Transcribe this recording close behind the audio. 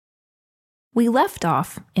We left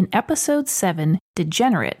off in Episode 7,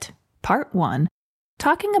 Degenerate, Part 1,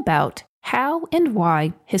 talking about how and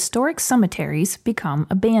why historic cemeteries become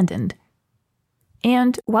abandoned.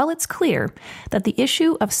 And while it's clear that the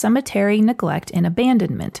issue of cemetery neglect and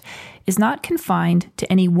abandonment is not confined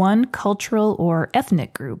to any one cultural or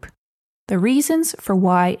ethnic group, the reasons for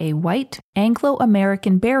why a white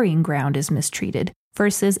Anglo-American burying ground is mistreated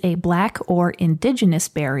versus a Black or Indigenous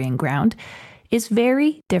burying ground is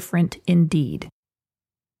very different indeed.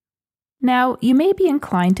 Now, you may be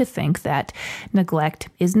inclined to think that neglect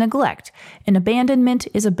is neglect and abandonment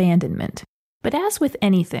is abandonment. But as with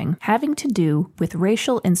anything having to do with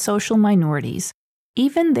racial and social minorities,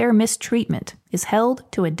 even their mistreatment is held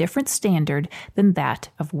to a different standard than that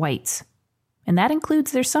of whites. And that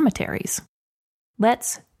includes their cemeteries.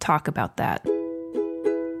 Let's talk about that.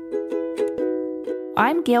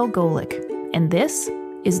 I'm Gail Golick, and this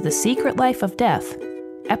is The Secret Life of Death,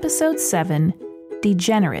 Episode 7,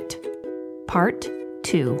 Degenerate, Part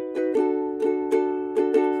 2.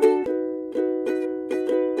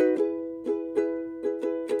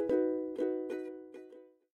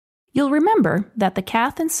 You'll remember that the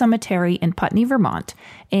Cathan Cemetery in Putney, Vermont,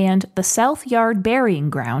 and the South Yard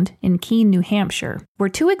Burying Ground in Keene, New Hampshire, were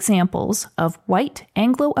two examples of white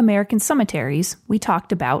Anglo-American cemeteries we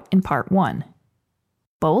talked about in Part 1.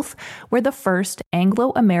 Both were the first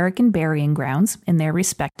Anglo-American burying grounds in their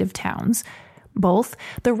respective towns, both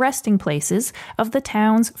the resting places of the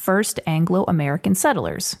town's first Anglo-American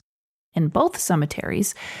settlers. And both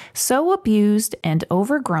cemeteries, so abused and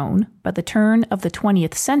overgrown by the turn of the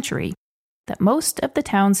 20th century that most of the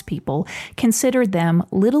townspeople considered them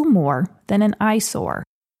little more than an eyesore.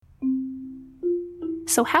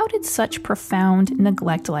 So how did such profound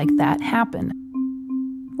neglect like that happen?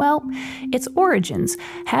 Well, its origins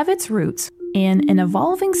have its roots in an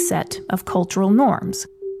evolving set of cultural norms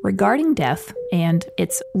regarding death and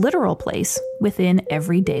its literal place within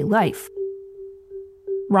everyday life.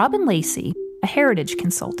 Robin Lacy, a heritage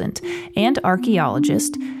consultant and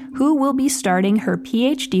archaeologist who will be starting her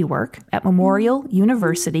PhD work at Memorial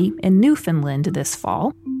University in Newfoundland this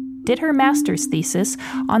fall, did her master's thesis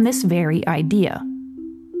on this very idea.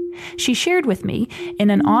 She shared with me in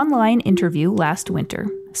an online interview last winter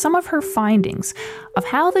some of her findings of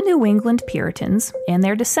how the New England Puritans and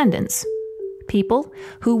their descendants, people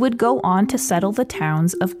who would go on to settle the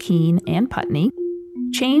towns of Keene and Putney,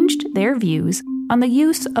 changed their views on the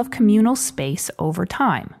use of communal space over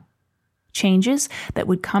time, changes that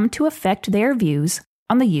would come to affect their views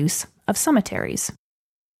on the use of cemeteries.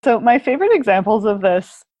 So my favorite examples of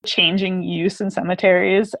this changing use in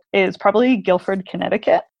cemeteries is probably Guilford,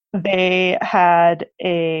 Connecticut. They had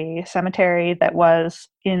a cemetery that was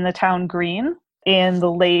in the town green in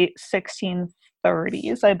the late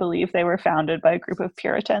 1630s. I believe they were founded by a group of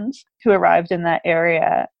Puritans who arrived in that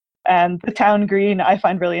area. And the town green I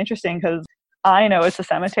find really interesting because I know it's a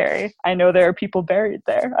cemetery. I know there are people buried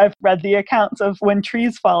there. I've read the accounts of when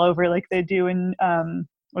trees fall over like they do in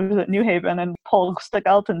New Haven and pull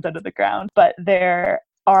skeletons out of the ground. But there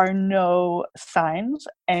are no signs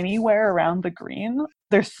anywhere around the green.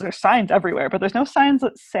 There's signs everywhere, but there's no signs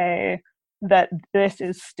that say that this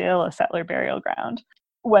is still a settler burial ground.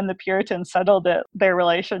 When the Puritans settled it, their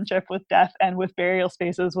relationship with death and with burial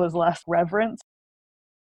spaces was less reverence.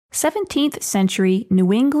 17th century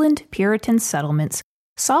New England Puritan settlements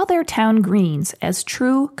saw their town greens as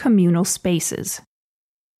true communal spaces.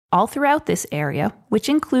 All throughout this area, which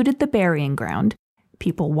included the burying ground,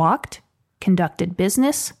 people walked, conducted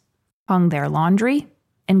business, hung their laundry,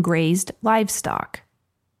 and grazed livestock.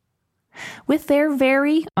 With their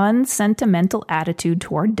very unsentimental attitude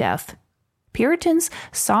toward death, Puritans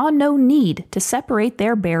saw no need to separate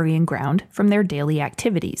their burying ground from their daily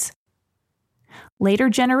activities. Later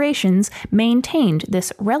generations maintained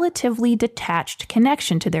this relatively detached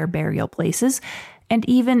connection to their burial places and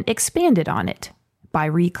even expanded on it by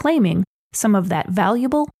reclaiming some of that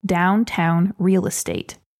valuable downtown real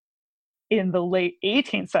estate. In the late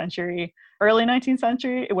 18th century, early 19th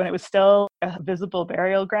century, when it was still a visible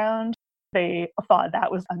burial ground, they thought that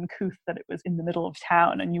was uncouth that it was in the middle of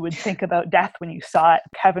town and you would think about death when you saw it,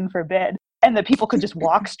 heaven forbid. And that people could just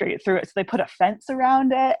walk straight through it. So they put a fence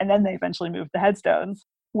around it, and then they eventually moved the headstones.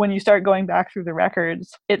 When you start going back through the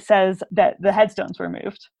records, it says that the headstones were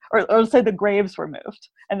moved, or say the graves were moved.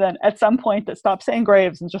 And then at some point that stopped saying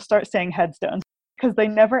graves and just start saying headstones, because they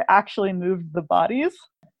never actually moved the bodies.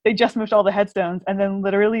 They just moved all the headstones and then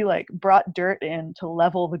literally brought dirt in to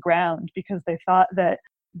level the ground because they thought that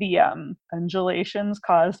the undulations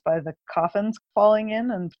caused by the coffins falling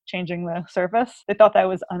in and changing the surface, they thought that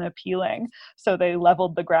was unappealing. So they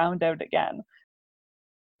leveled the ground out again.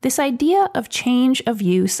 This idea of change of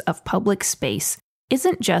use of public space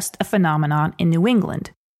isn't just a phenomenon in New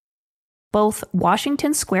England. Both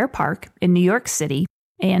Washington Square Park in New York City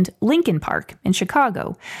and Lincoln Park in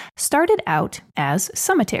Chicago started out as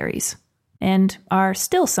cemeteries and are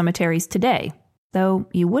still cemeteries today, though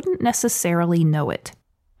you wouldn't necessarily know it.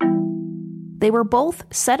 They were both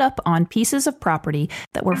set up on pieces of property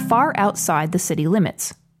that were far outside the city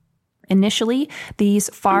limits. Initially, these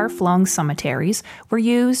far-flung cemeteries were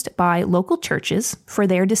used by local churches for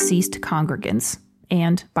their deceased congregants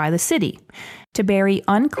and by the city to bury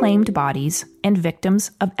unclaimed bodies and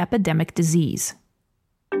victims of epidemic disease.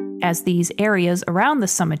 As these areas around the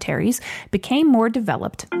cemeteries became more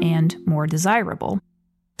developed and more desirable,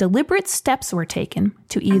 deliberate steps were taken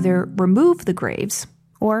to either remove the graves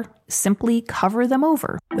or simply cover them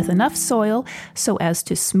over with enough soil so as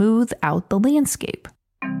to smooth out the landscape.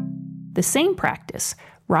 The same practice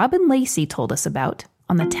Robin Lacy told us about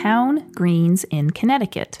on the town greens in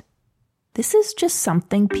Connecticut. This is just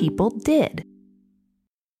something people did.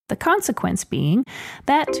 The consequence being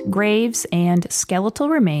that graves and skeletal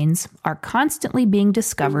remains are constantly being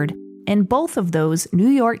discovered in both of those New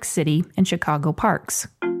York City and Chicago parks.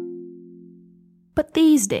 But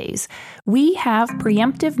these days, we have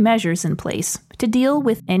preemptive measures in place to deal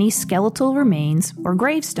with any skeletal remains or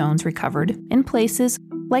gravestones recovered in places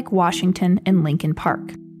like Washington and Lincoln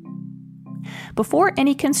Park. Before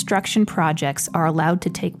any construction projects are allowed to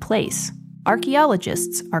take place,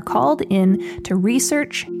 archaeologists are called in to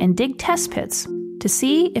research and dig test pits to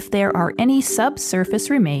see if there are any subsurface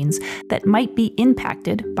remains that might be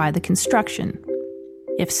impacted by the construction.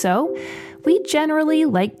 If so, we generally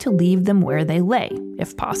like to leave them where they lay,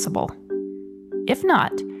 if possible. If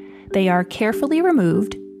not, they are carefully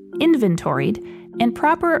removed, inventoried, and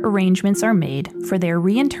proper arrangements are made for their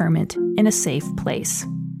reinterment in a safe place.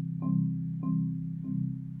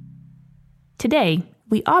 Today,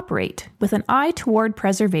 we operate with an eye toward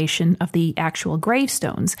preservation of the actual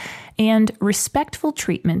gravestones and respectful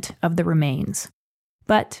treatment of the remains.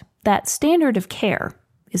 But that standard of care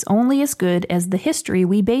is only as good as the history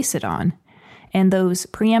we base it on, and those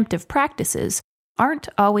preemptive practices aren't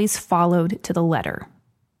always followed to the letter.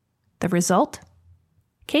 The result?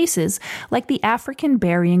 Cases like the African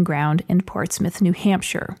Burying Ground in Portsmouth, New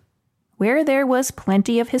Hampshire, where there was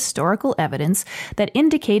plenty of historical evidence that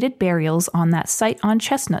indicated burials on that site on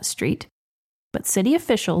Chestnut Street, but city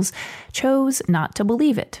officials chose not to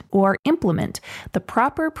believe it or implement the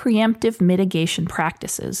proper preemptive mitigation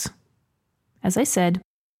practices. As I said,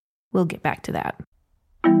 we'll get back to that.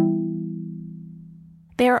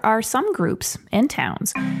 There are some groups and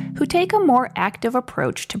towns who take a more active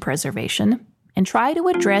approach to preservation and try to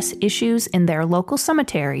address issues in their local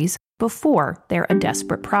cemeteries before they're a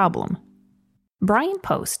desperate problem. Brian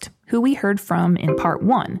Post, who we heard from in Part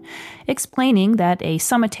 1, explaining that a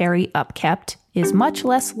cemetery upkept is much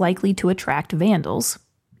less likely to attract vandals,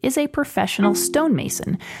 is a professional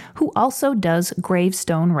stonemason who also does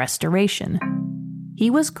gravestone restoration. He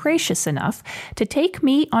was gracious enough to take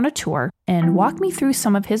me on a tour and walk me through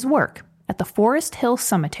some of his work at the Forest Hill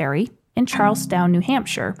Cemetery in Charlestown, New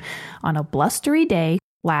Hampshire, on a blustery day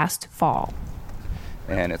last fall.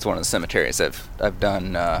 And it's one of the cemeteries I've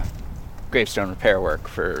done gravestone repair work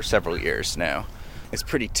for several years now. It's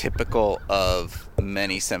pretty typical of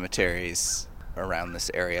many cemeteries around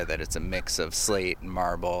this area that it's a mix of slate and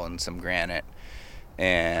marble and some granite,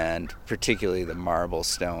 and particularly the marble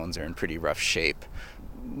stones are in pretty rough shape,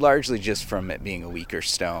 largely just from it being a weaker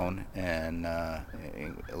stone and a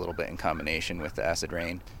little bit in combination with the acid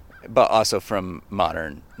rain, but also from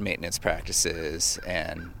modern maintenance practices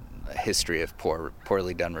and a history of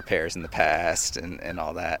poorly done repairs in the past and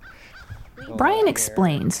all that. Brian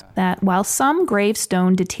explains that while some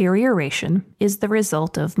gravestone deterioration is the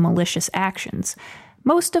result of malicious actions,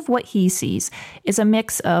 most of what he sees is a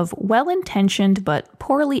mix of well-intentioned but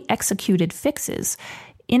poorly executed fixes,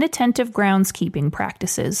 inattentive groundskeeping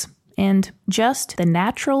practices, and just the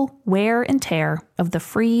natural wear and tear of the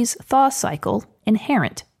freeze-thaw cycle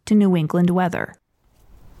inherent to New England weather.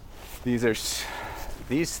 These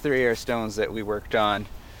three are stones that we worked on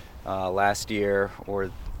last year or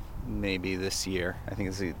maybe this year. I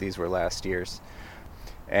think these were last year's.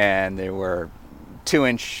 And they were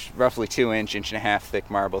roughly 2-inch, inch and a half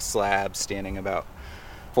thick marble slabs standing about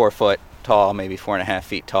 4 foot tall, maybe 4.5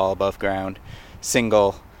 feet tall above ground.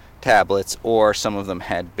 Single tablets, or some of them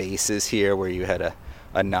had bases here where you had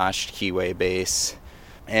a notched keyway base.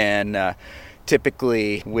 And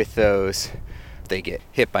typically with those, they get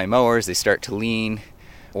hit by mowers, they start to lean,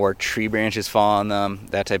 or tree branches fall on them,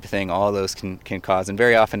 that type of thing. All of those can cause, and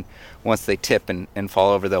very often once they tip and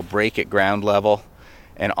fall over, they'll break at ground level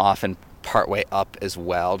and often partway up as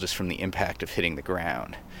well, just from the impact of hitting the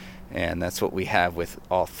ground. And that's what we have with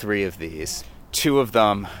all three of these. Two of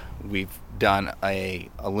them, we've done a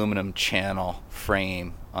aluminum channel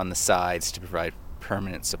frame on the sides to provide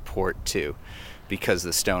permanent support to, because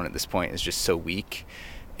the stone at this point is just so weak.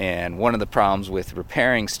 And one of the problems with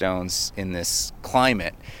repairing stones in this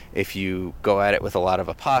climate, if you go at it with a lot of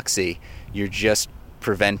epoxy, you're just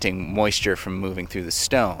preventing moisture from moving through the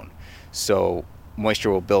stone. So moisture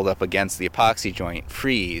will build up against the epoxy joint,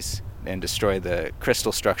 freeze, and destroy the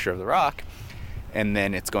crystal structure of the rock, and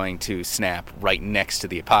then it's going to snap right next to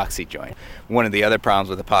the epoxy joint. One of the other problems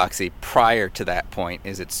with epoxy prior to that point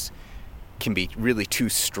is it can be really too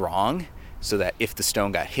strong, so that if the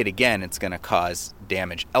stone got hit again, it's going to cause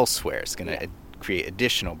damage elsewhere. It's going to create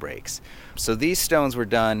additional breaks. So these stones were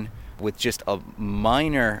done with just a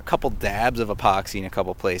couple dabs of epoxy in a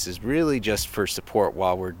couple places, really just for support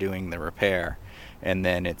while we're doing the repair. And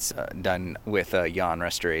then it's done with a yawn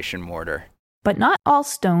restoration mortar. But not all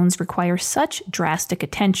stones require such drastic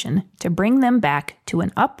attention to bring them back to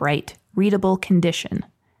an upright, readable condition.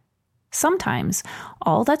 Sometimes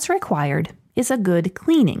all that's required is a good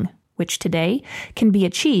cleaning, which today can be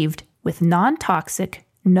achieved with non-toxic,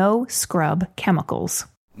 no-scrub chemicals.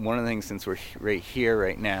 One of the things, since we're right here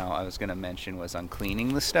right now, I was going to mention was on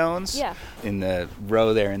cleaning the stones. Yeah. In the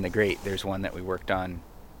row there in the grate, there's one that we worked on,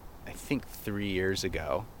 I think 3 years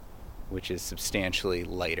ago, which is substantially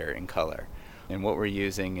lighter in color. And what we're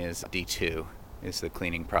using is D2, is the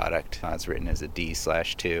cleaning product. It's written as a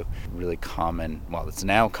D/2, really common, well, it's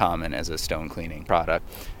now common as a stone cleaning product.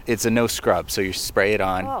 It's a no scrub, so you spray it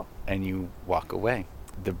on and you walk away.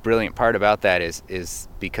 The brilliant part about that is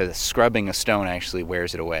because scrubbing a stone actually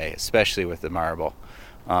wears it away, especially with the marble.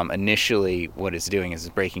 Initially, what it's doing is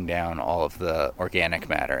breaking down all of the organic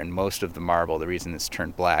matter, and most of the marble, the reason it's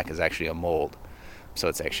turned black, is actually a mold. So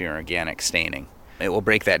it's actually an organic staining. It will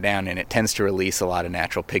break that down, and it tends to release a lot of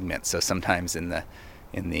natural pigments. So sometimes in the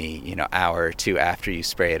hour or two after you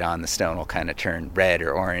spray it on, the stone will kind of turn red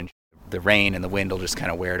or orange. The rain and the wind will just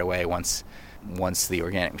kind of wear it away once the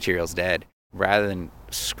organic material's dead. Rather than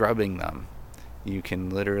scrubbing them, you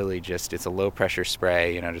can literally it's a low pressure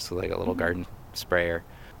spray, just like a little garden sprayer.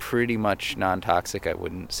 Pretty much non-toxic. I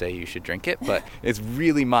wouldn't say you should drink it, but it's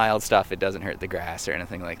really mild stuff. It doesn't hurt the grass or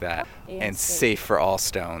anything like that. And safe for all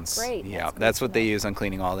stones. Great. Yeah, that's what they use on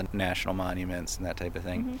cleaning all the national monuments and that type of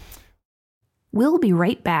thing. Mm-hmm. We'll be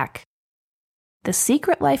right back. The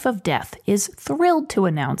Secret Life of Death is thrilled to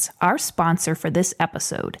announce our sponsor for this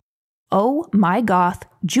episode, Oh My Goth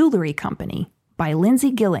Jewelry Company by Lindsay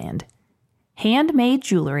Gilland. Handmade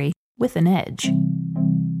jewelry with an edge.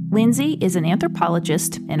 Lindsay is an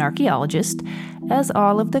anthropologist and archaeologist, as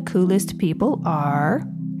all of the coolest people are.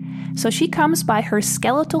 So she comes by her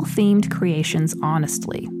skeletal-themed creations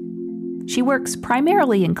honestly. She works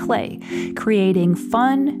primarily in clay, creating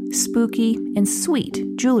fun, spooky, and sweet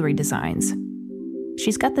jewelry designs.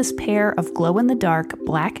 She's got this pair of glow-in-the-dark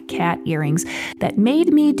black cat earrings that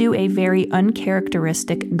made me do a very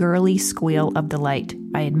uncharacteristic girly squeal of delight,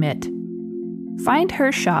 I admit. Find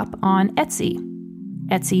her shop on Etsy.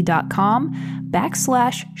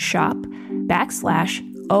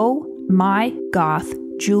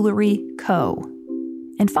 Etsy.com/shop/ohmygothjewelryco.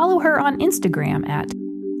 And follow her on Instagram at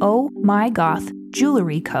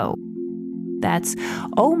ohmygothjewelryco. That's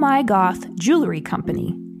Oh My Goth Jewelry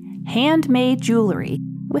Company. Handmade jewelry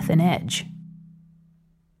with an edge.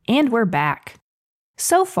 And we're back.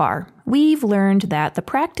 So far, we've learned that the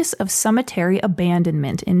practice of cemetery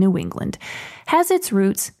abandonment in New England has its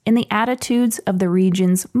roots in the attitudes of the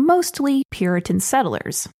region's mostly Puritan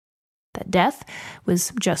settlers, that death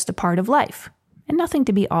was just a part of life and nothing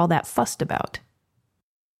to be all that fussed about.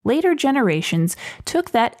 Later generations took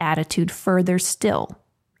that attitude further still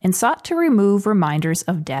and sought to remove reminders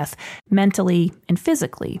of death mentally and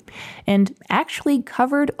physically, and actually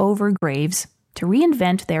covered over graves to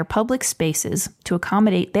reinvent their public spaces to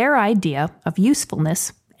accommodate their idea of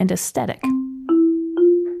usefulness and aesthetic.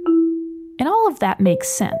 And all of that makes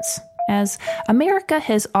sense, as America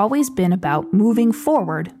has always been about moving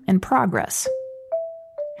forward and progress.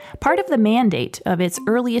 Part of the mandate of its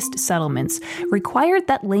earliest settlements required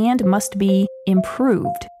that land must be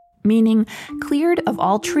improved, meaning cleared of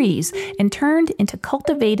all trees and turned into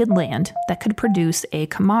cultivated land that could produce a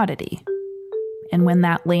commodity. And when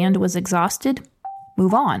that land was exhausted,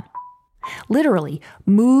 move on. Literally,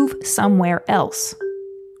 move somewhere else,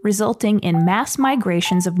 resulting in mass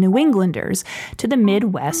migrations of New Englanders to the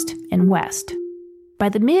Midwest and West. By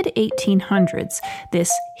the mid-1800s,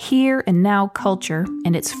 this here and now culture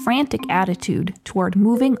and its frantic attitude toward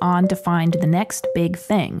moving on to find the next big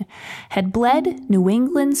thing had bled New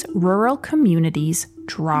England's rural communities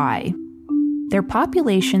dry. Their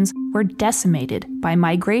populations were decimated by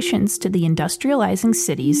migrations to the industrializing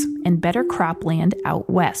cities and better cropland out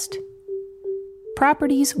west.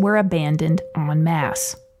 Properties were abandoned en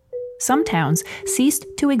masse. Some towns ceased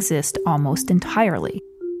to exist almost entirely.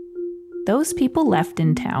 Those people left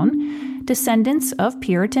in town, descendants of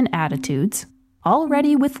Puritan attitudes,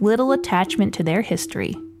 already with little attachment to their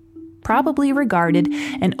history, probably regarded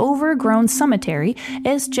an overgrown cemetery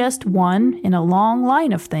as just one in a long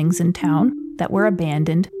line of things in town that were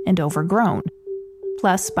abandoned and overgrown.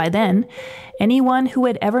 Plus, by then, anyone who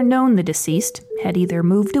had ever known the deceased had either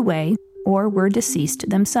moved away or were deceased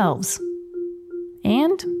themselves.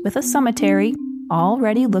 And with a cemetery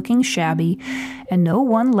already looking shabby and no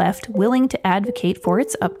one left willing to advocate for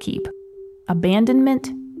its upkeep,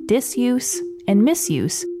 abandonment, disuse, and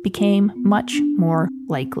misuse became much more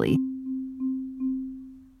likely.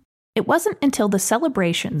 It wasn't until the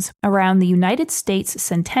celebrations around the United States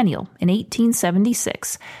centennial in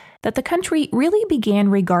 1876 that the country really began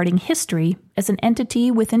regarding history as an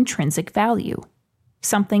entity with intrinsic value,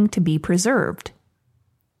 something to be preserved.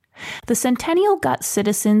 The centennial got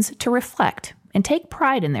citizens to reflect and take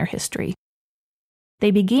pride in their history. They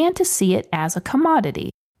began to see it as a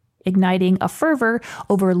commodity, igniting a fervor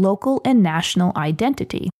over local and national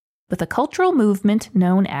identity, with a cultural movement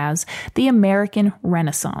known as the American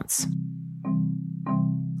Renaissance.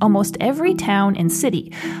 Almost every town and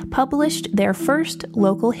city published their first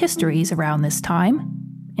local histories around this time,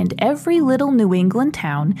 and every little New England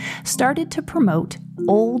town started to promote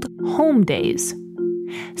Old Home Days,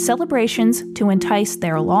 celebrations to entice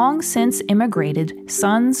their long-since immigrated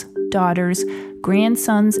sons, daughters,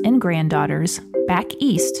 grandsons, and granddaughters back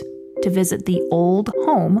east to visit the old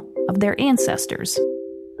home of their ancestors.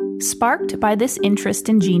 Sparked by this interest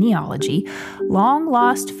in genealogy,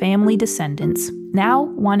 long-lost family descendants, now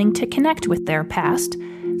wanting to connect with their past,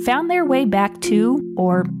 found their way back to,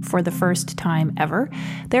 or for the first time ever,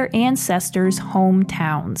 their ancestors'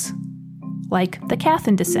 hometowns. Like the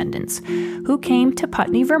Cathin descendants, who came to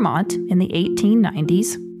Putney, Vermont in the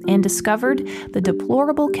 1890s and discovered the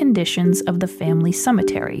deplorable conditions of the family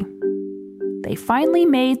cemetery. They finally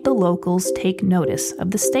made the locals take notice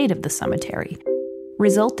of the state of the cemetery,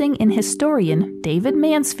 resulting in historian David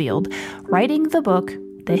Mansfield writing the book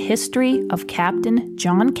The History of Captain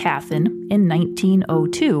John Cathin in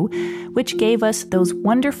 1902, which gave us those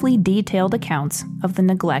wonderfully detailed accounts of the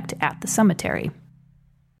neglect at the cemetery.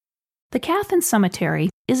 The Cathin Cemetery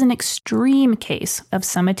is an extreme case of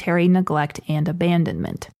cemetery neglect and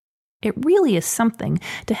abandonment. It really is something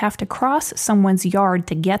to have to cross someone's yard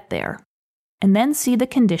to get there, and then see the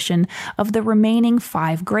condition of the remaining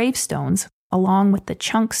 5 gravestones, along with the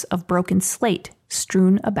chunks of broken slate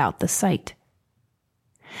strewn about the site.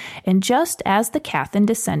 And just as the Cathin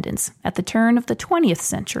descendants at the turn of the 20th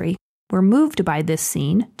century were moved by this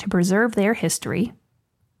scene to preserve their history,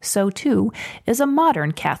 so too is a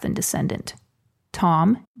modern Cathin descendant,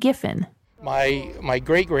 Tom Giffin. My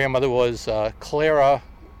great-grandmother was Clara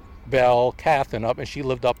Bell Cathin, and she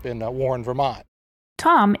lived up in Warren, Vermont.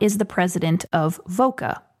 Tom is the president of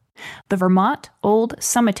VOCA, the Vermont Old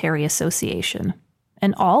Cemetery Association,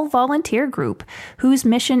 an all-volunteer group whose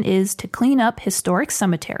mission is to clean up historic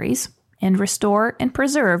cemeteries and restore and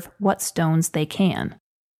preserve what stones they can.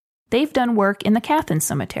 They've done work in the Cathin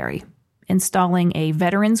Cemetery, installing a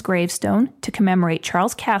veteran's gravestone to commemorate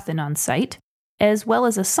Charles Cathin on site, as well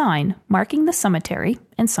as a sign marking the cemetery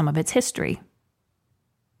and some of its history.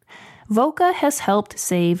 VOCA has helped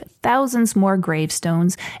save thousands more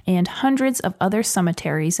gravestones and hundreds of other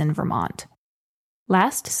cemeteries in Vermont.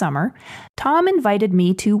 Last summer, Tom invited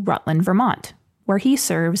me to Rutland, Vermont, where he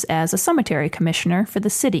serves as a cemetery commissioner for the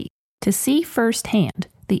city, to see firsthand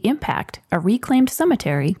the impact a reclaimed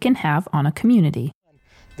cemetery can have on a community.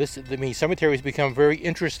 Cemeteries become very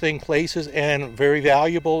interesting places and very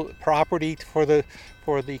valuable property for the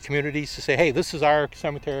communities to say, hey, this is our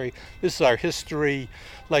cemetery, this is our history.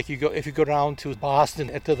 Like if you go down to Boston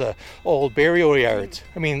and to the old burial yards,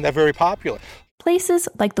 they're very popular. Places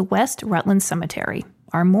like the West Rutland Cemetery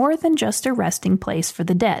are more than just a resting place for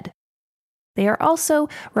the dead. They are also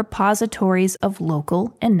repositories of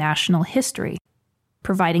local and national history,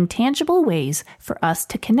 providing tangible ways for us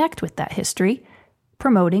to connect with that history,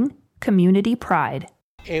 promoting community pride.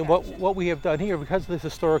 And what we have done here, because of this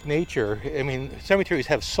historic nature, cemeteries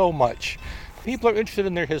have so much People are interested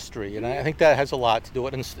in their history, and I think that has a lot to do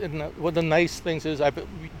with it. And one of the nice things is I've been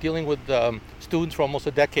dealing with students for almost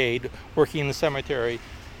a decade working in the cemetery,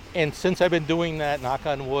 and since I've been doing that, knock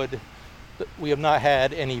on wood, we have not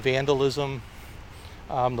had any vandalism.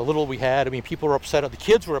 The little we had, people were upset, the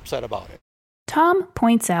kids were upset about it. Tom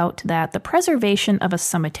points out that the preservation of a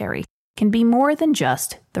cemetery can be more than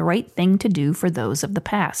just the right thing to do for those of the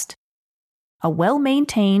past. A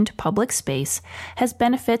well-maintained public space has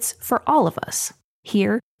benefits for all of us,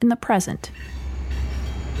 here in the present.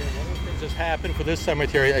 One of the things that's happened for this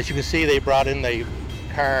cemetery, as you can see, they brought in the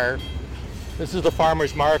car. This is the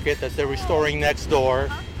farmer's market that they're restoring next door.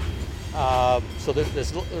 So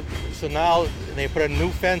now they put a new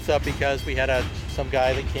fence up because we had some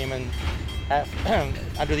guy that came in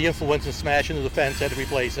under the influence and smashed into the fence, had to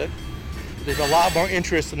replace it. There's a lot more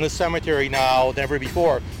interest in this cemetery now than ever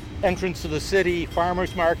before. Entrance to the city,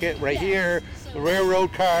 farmer's market right here, the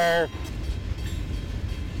railroad car.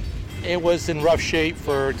 It was in rough shape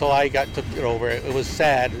until I took it over. It was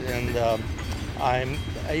sad, and I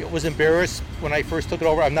was embarrassed when I first took it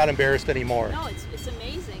over. I'm not embarrassed anymore. No, it's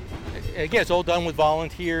amazing. Again, it's all done with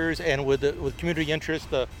volunteers and with community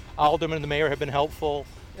interest. The alderman and the mayor have been helpful.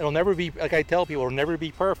 It'll never be, like I tell people, it'll never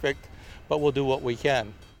be perfect, but we'll do what we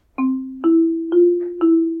can.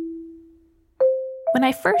 When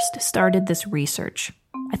I first started this research,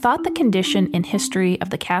 I thought the condition and history of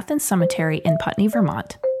the Cathan Cemetery in Putney,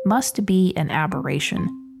 Vermont must be an aberration.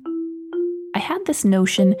 I had this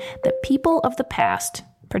notion that people of the past,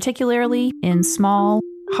 particularly in small,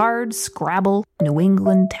 hard-scrabble New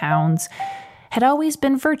England towns, had always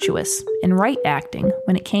been virtuous and right-acting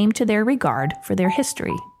when it came to their regard for their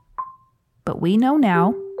history. But we know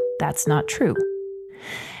now that's not true.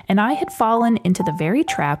 And I had fallen into the very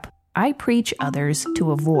trap I preach others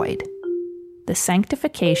to avoid: the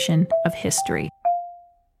sanctification of history.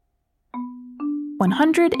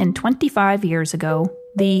 125 years ago,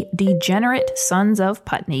 the degenerate sons of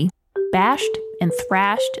Putney bashed and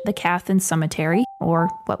thrashed the Cathan Cemetery, or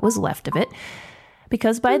what was left of it,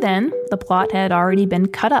 because by then the plot had already been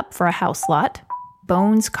cut up for a house lot,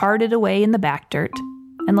 bones carted away in the back dirt,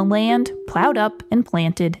 and the land plowed up and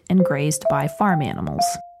planted and grazed by farm animals.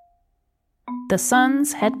 The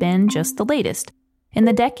sons had been just the latest in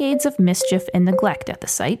the decades of mischief and neglect at the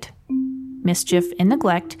site. Mischief and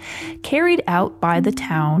neglect carried out by the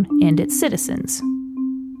town and its citizens.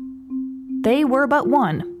 They were but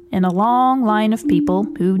one in a long line of people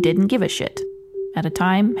who didn't give a shit, at a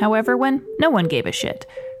time, however, when no one gave a shit.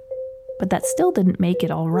 But that still didn't make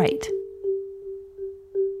it all right.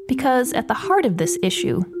 Because at the heart of this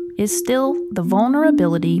issue is still the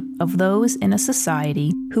vulnerability of those in a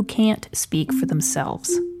society who can't speak for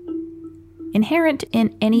themselves. Inherent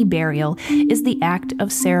in any burial is the act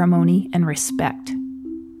of ceremony and respect.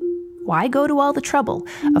 Why go to all the trouble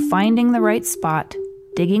of finding the right spot,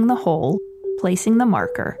 digging the hole, placing the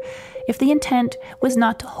marker, if the intent was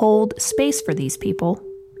not to hold space for these people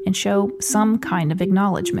and show some kind of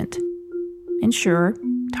acknowledgement? And sure,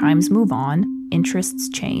 times move on, interests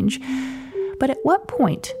change, but at what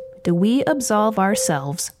point do we absolve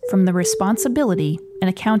ourselves from the responsibility and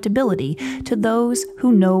accountability to those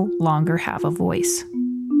who no longer have a voice?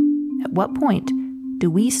 At what point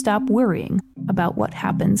do we stop worrying about what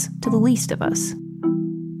happens to the least of us?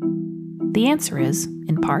 The answer is,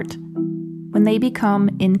 in part, when they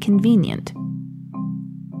become inconvenient.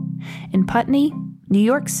 In Putney, New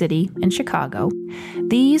York City, and Chicago,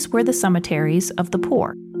 these were the cemeteries of the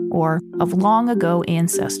poor, or of long-ago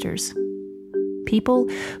ancestors. People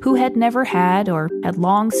who had never had or had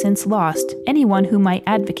long since lost anyone who might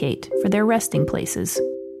advocate for their resting places.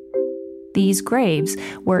 These graves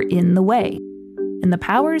were in the way, and the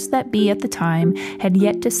powers that be at the time had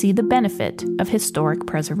yet to see the benefit of historic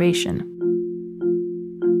preservation.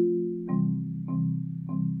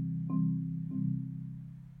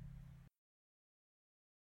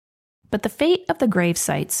 But the fate of the grave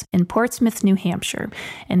sites in Portsmouth, New Hampshire,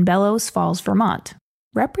 and Bellows Falls, Vermont,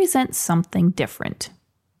 represents something different.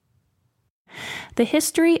 The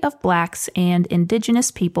history of Blacks and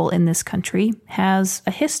Indigenous people in this country has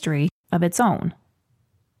a history of its own.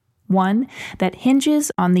 One that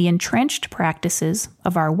hinges on the entrenched practices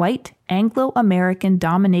of our white Anglo-American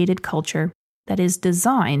dominated culture that is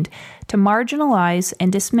designed to marginalize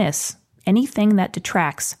and dismiss anything that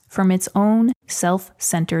detracts from its own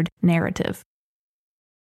self-centered narrative.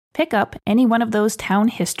 Pick up any one of those town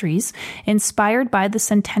histories inspired by the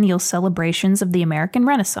centennial celebrations of the American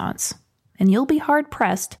Renaissance, and you'll be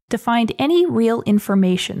hard-pressed to find any real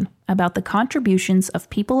information about the contributions of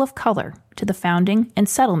people of color to the founding and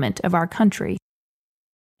settlement of our country.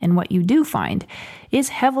 and what you do find is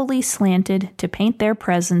heavily slanted to paint their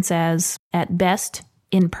presence as, at best,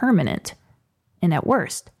 impermanent, and at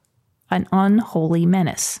worst, an unholy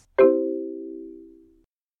menace.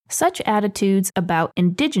 Such attitudes about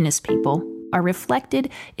Indigenous people are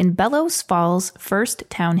reflected in Bellows Falls' first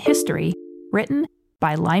town history, written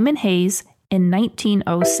by Lyman Hayes in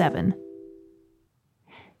 1907.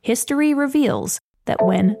 History reveals that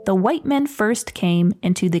when the white men first came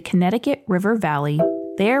into the Connecticut River Valley,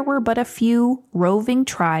 there were but a few roving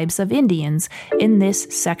tribes of Indians in this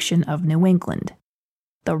section of New England.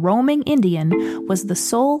 The roaming Indian was the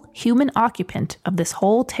sole human occupant of this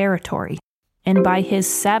whole territory, and by his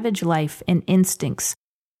savage life and instincts,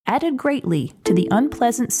 added greatly to the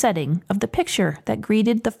unpleasant setting of the picture that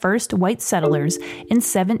greeted the first white settlers in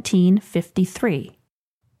 1753.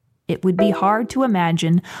 It would be hard to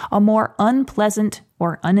imagine a more unpleasant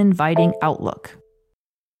or uninviting outlook.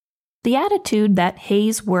 The attitude that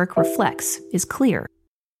Hayes' work reflects is clear.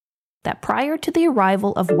 That prior to the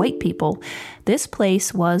arrival of white people, this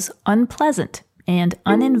place was unpleasant and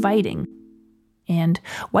uninviting. And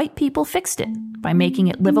white people fixed it by making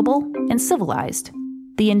it livable and civilized.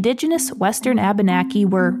 The indigenous Western Abenaki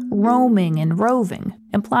were roaming and roving,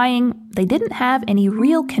 implying they didn't have any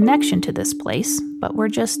real connection to this place, but were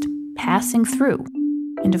just passing through.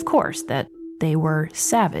 And of course, that they were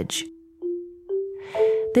savage.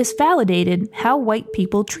 This validated how white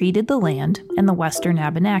people treated the land and the Western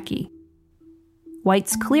Abenaki.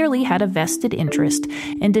 Whites clearly had a vested interest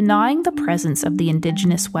in denying the presence of the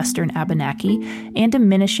indigenous Western Abenaki and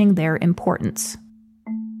diminishing their importance.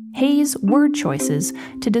 Hayes' word choices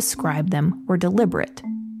to describe them were deliberate.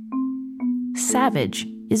 Savage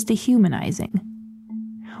is dehumanizing.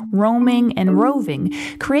 Roaming and roving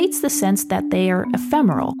creates the sense that they are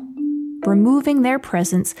ephemeral, removing their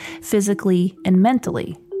presence physically and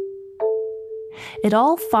mentally. It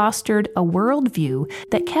all fostered a worldview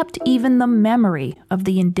that kept even the memory of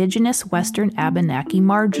the indigenous Western Abenaki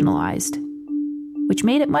marginalized, which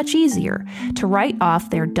made it much easier to write off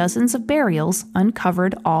their dozens of burials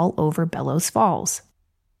uncovered all over Bellows Falls.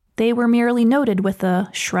 They were merely noted with a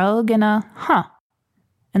shrug and a huh,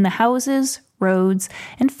 and the houses, roads,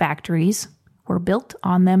 and factories were built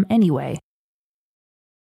on them anyway.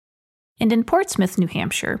 And in Portsmouth, New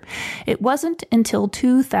Hampshire, it wasn't until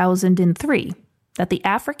 2003 that the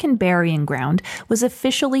African burying ground was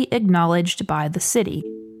officially acknowledged by the city.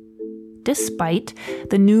 Despite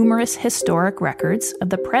the numerous historic records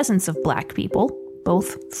of the presence of Black people,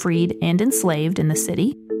 both freed and enslaved in the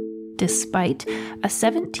city, despite a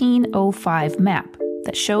 1705 map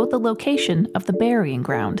that showed the location of the burying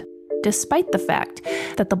ground, despite the fact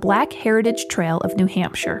that the Black Heritage Trail of New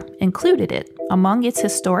Hampshire included it among its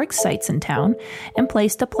historic sites in town and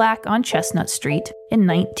placed a plaque on Chestnut Street in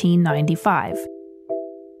 1995.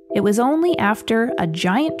 It was only after a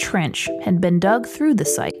giant trench had been dug through the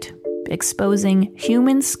site, exposing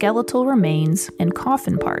human skeletal remains and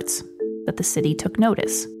coffin parts, that the city took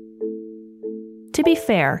notice. To be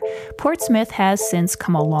fair, Portsmouth has since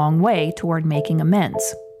come a long way toward making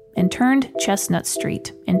amends and turned Chestnut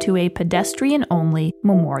Street into a pedestrian-only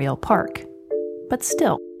memorial park. But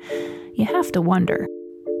still, you have to wonder,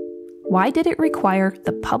 why did it require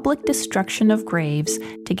the public destruction of graves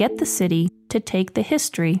to get the city to take the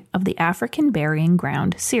history of the African burying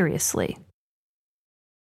ground seriously?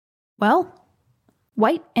 Well,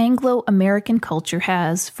 white Anglo-American culture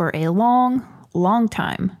has, for a long, long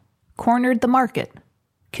time, cornered the market,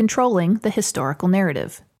 controlling the historical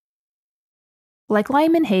narrative. Like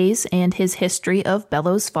Lyman Hayes and his history of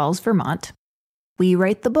Bellows Falls, Vermont, we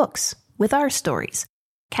write the books with our stories,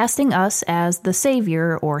 casting us as the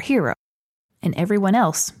savior or hero, and everyone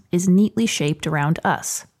else is neatly shaped around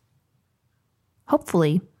us.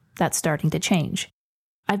 Hopefully, that's starting to change.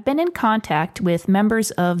 I've been in contact with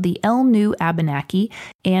members of the Elnu Abenaki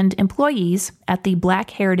and employees at the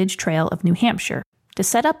Black Heritage Trail of New Hampshire to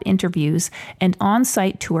set up interviews and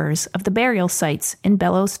on-site tours of the burial sites in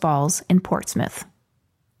Bellows Falls and Portsmouth.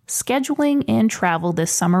 Scheduling and travel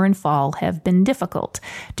this summer and fall have been difficult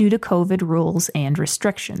due to COVID rules and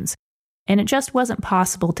restrictions, and it just wasn't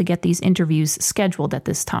possible to get these interviews scheduled at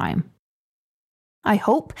this time. I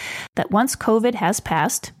hope that once COVID has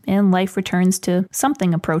passed and life returns to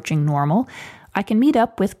something approaching normal, I can meet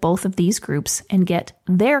up with both of these groups and get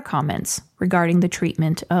their comments regarding the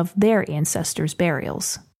treatment of their ancestors'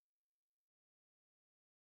 burials.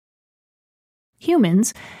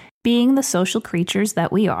 Humans, being the social creatures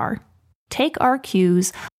that we are, take our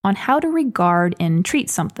cues on how to regard and treat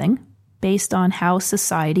something based on how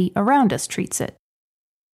society around us treats it.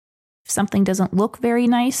 If something doesn't look very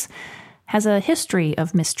nice, has a history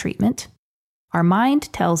of mistreatment, our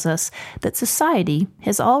mind tells us that society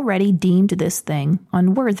has already deemed this thing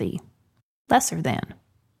unworthy, lesser than,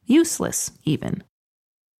 useless even.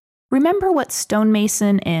 Remember what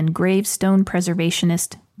stonemason and gravestone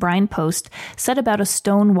preservationist Brian Post said about a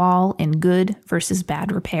stone wall in good versus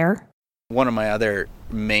bad repair? One of my other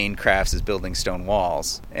main crafts is building stone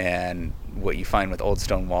walls, and what you find with old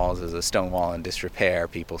stone walls is a stone wall in disrepair,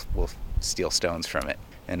 people will steal stones from it.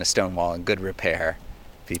 And a stone wall in good repair,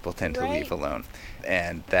 people tend to leave alone.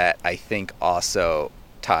 And that, I think, also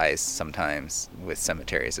ties sometimes with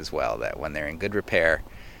cemeteries as well, that when they're in good repair,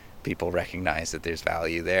 people recognize that there's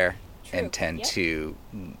value there and tend to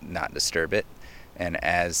not disturb it. And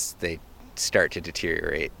as they start to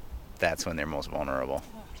deteriorate, that's when they're most vulnerable.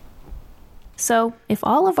 So, if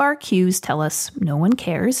all of our cues tell us no one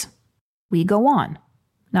cares, we go on,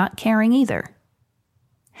 not caring either.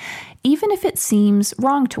 Even if it seems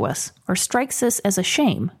wrong to us or strikes us as a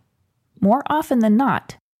shame, more often than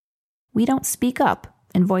not, we don't speak up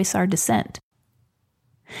and voice our dissent.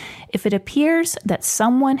 If it appears that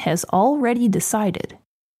someone has already decided,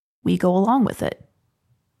 we go along with it.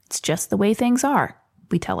 It's just the way things are,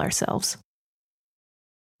 we tell ourselves.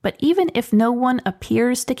 But even if no one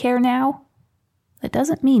appears to care now, that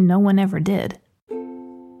doesn't mean no one ever did.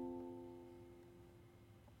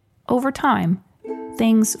 Over time,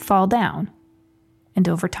 things fall down. And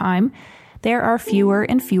over time, there are fewer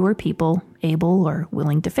and fewer people able or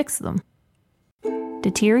willing to fix them.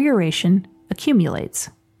 Deterioration accumulates,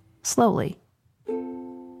 slowly.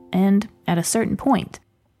 And at a certain point,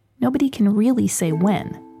 nobody can really say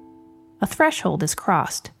when. A threshold is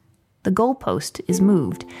crossed, the goalpost is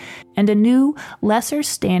moved, and a new, lesser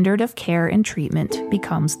standard of care and treatment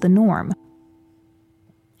becomes the norm.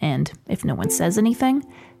 And if no one says anything,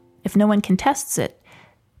 if no one contests it,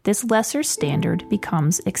 this lesser standard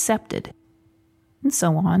becomes accepted. And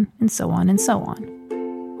so on, and so on, and so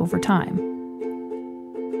on, over time.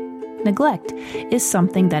 Neglect is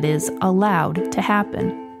something that is allowed to happen,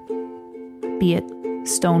 be it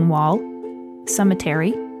stone wall,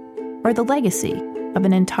 cemetery, or the legacy of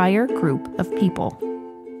an entire group of people.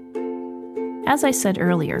 As I said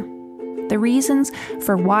earlier, the reasons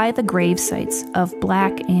for why the grave sites of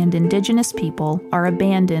Black and Indigenous people are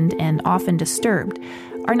abandoned and often disturbed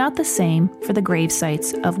are not the same for the grave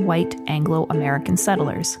sites of white Anglo-American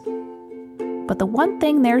settlers. But the one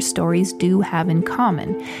thing their stories do have in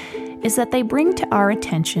common is that they bring to our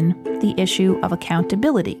attention the issue of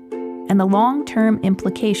accountability and the long-term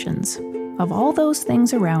implications of all those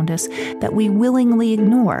things around us that we willingly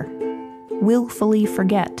ignore, willfully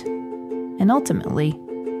forget, and ultimately,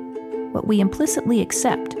 what we implicitly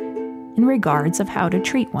accept in regards of how to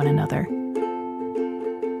treat one another.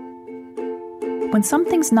 When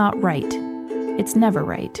something's not right, it's never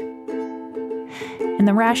right. And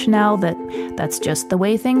the rationale that that's just the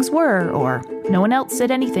way things were, or no one else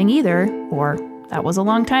said anything either, or that was a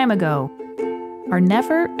long time ago, are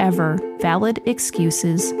never, ever valid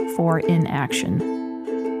excuses for inaction.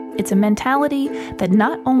 It's a mentality that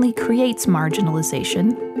not only creates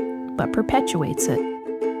marginalization, but perpetuates it.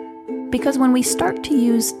 Because when we start to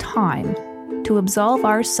use time to absolve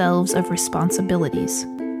ourselves of responsibilities,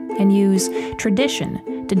 and use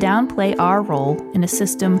tradition to downplay our role in a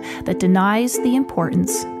system that denies the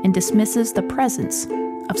importance and dismisses the presence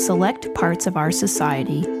of select parts of our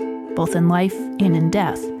society, both in life and in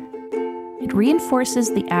death, it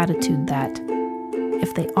reinforces the attitude that,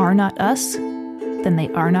 if they are not us, then they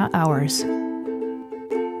are not ours.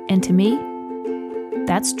 And to me,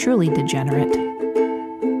 that's truly degenerate.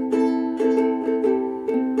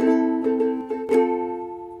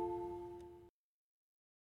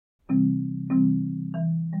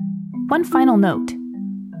 One final note.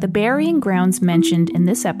 The burying grounds mentioned in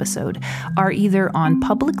this episode are either on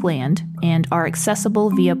public land and are accessible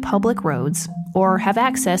via public roads or have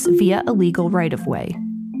access via a legal right-of-way.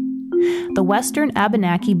 The Western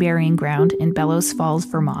Abenaki Burying Ground in Bellows Falls,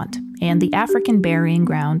 Vermont, and the African Burying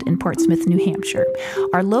Ground in Portsmouth, New Hampshire,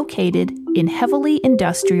 are located in heavily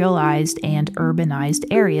industrialized and urbanized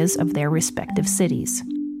areas of their respective cities.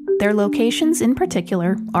 Their locations in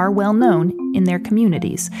particular are well known in their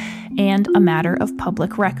communities and a matter of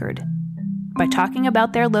public record. By talking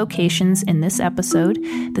about their locations in this episode,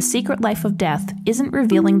 The Secret Life of Death isn't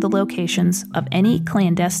revealing the locations of any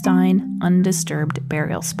clandestine, undisturbed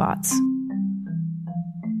burial spots.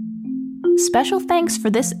 Special thanks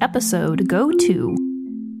for this episode go to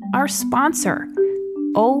our sponsor,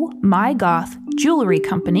 Oh My Goth Jewelry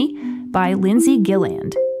Company by Lindsay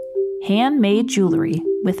Gilland. Handmade jewelry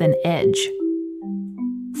with an edge.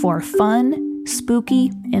 For fun,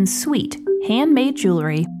 spooky, and sweet handmade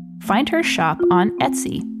jewelry, find her shop on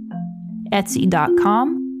Etsy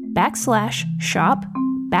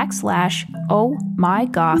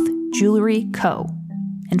etsy.com/shop/ohmygothjewelryco.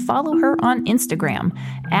 And follow her on Instagram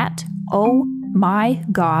at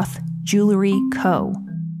ohmygothjewelryco.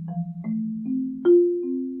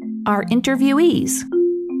 Our interviewees: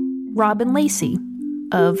 Robin Lacy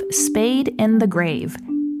of Spade and the Grave.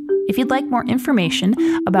 If you'd like more information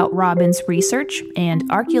about Robin's research and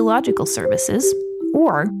archaeological services,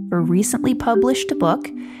 or her recently published book,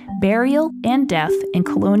 Burial and Death in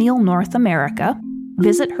Colonial North America,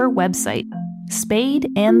 visit her website,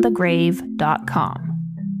 spadeandthegrave.com.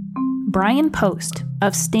 Brian Post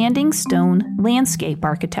of Standing Stone Landscape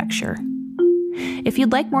Architecture. If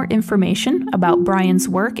you'd like more information about Brian's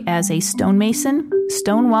work as a stonemason,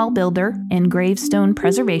 stone wall builder, and gravestone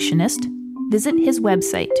preservationist, visit his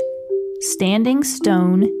website,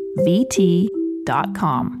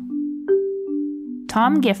 standingstonevt.com.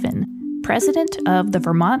 Tom Giffin, president of the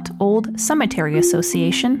Vermont Old Cemetery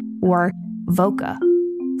Association, or VOCA.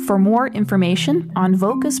 For more information on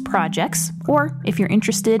VOCA's projects, or if you're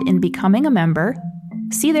interested in becoming a member,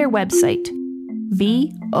 see their website,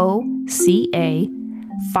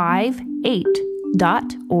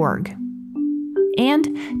 voca58.org.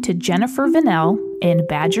 And to Jennifer Vanell and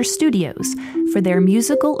Badger Studios for their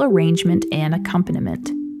musical arrangement and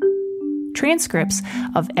accompaniment. Transcripts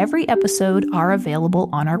of every episode are available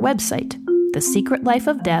on our website,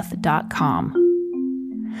 thesecretlifeofdeath.com.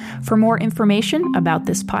 For more information about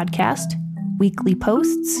this podcast, weekly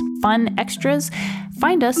posts, fun extras,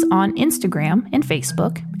 find us on Instagram and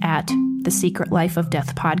Facebook at The Secret Life of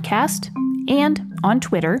Death Podcast and on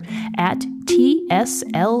Twitter at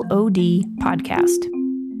TSLOD Podcast.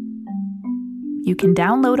 You can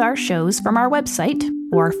download our shows from our website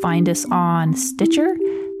or find us on Stitcher,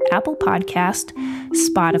 Apple Podcast,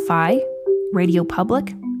 Spotify, Radio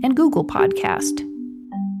Public, and Google Podcast.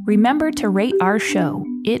 Remember to rate our show.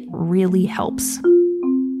 It really helps.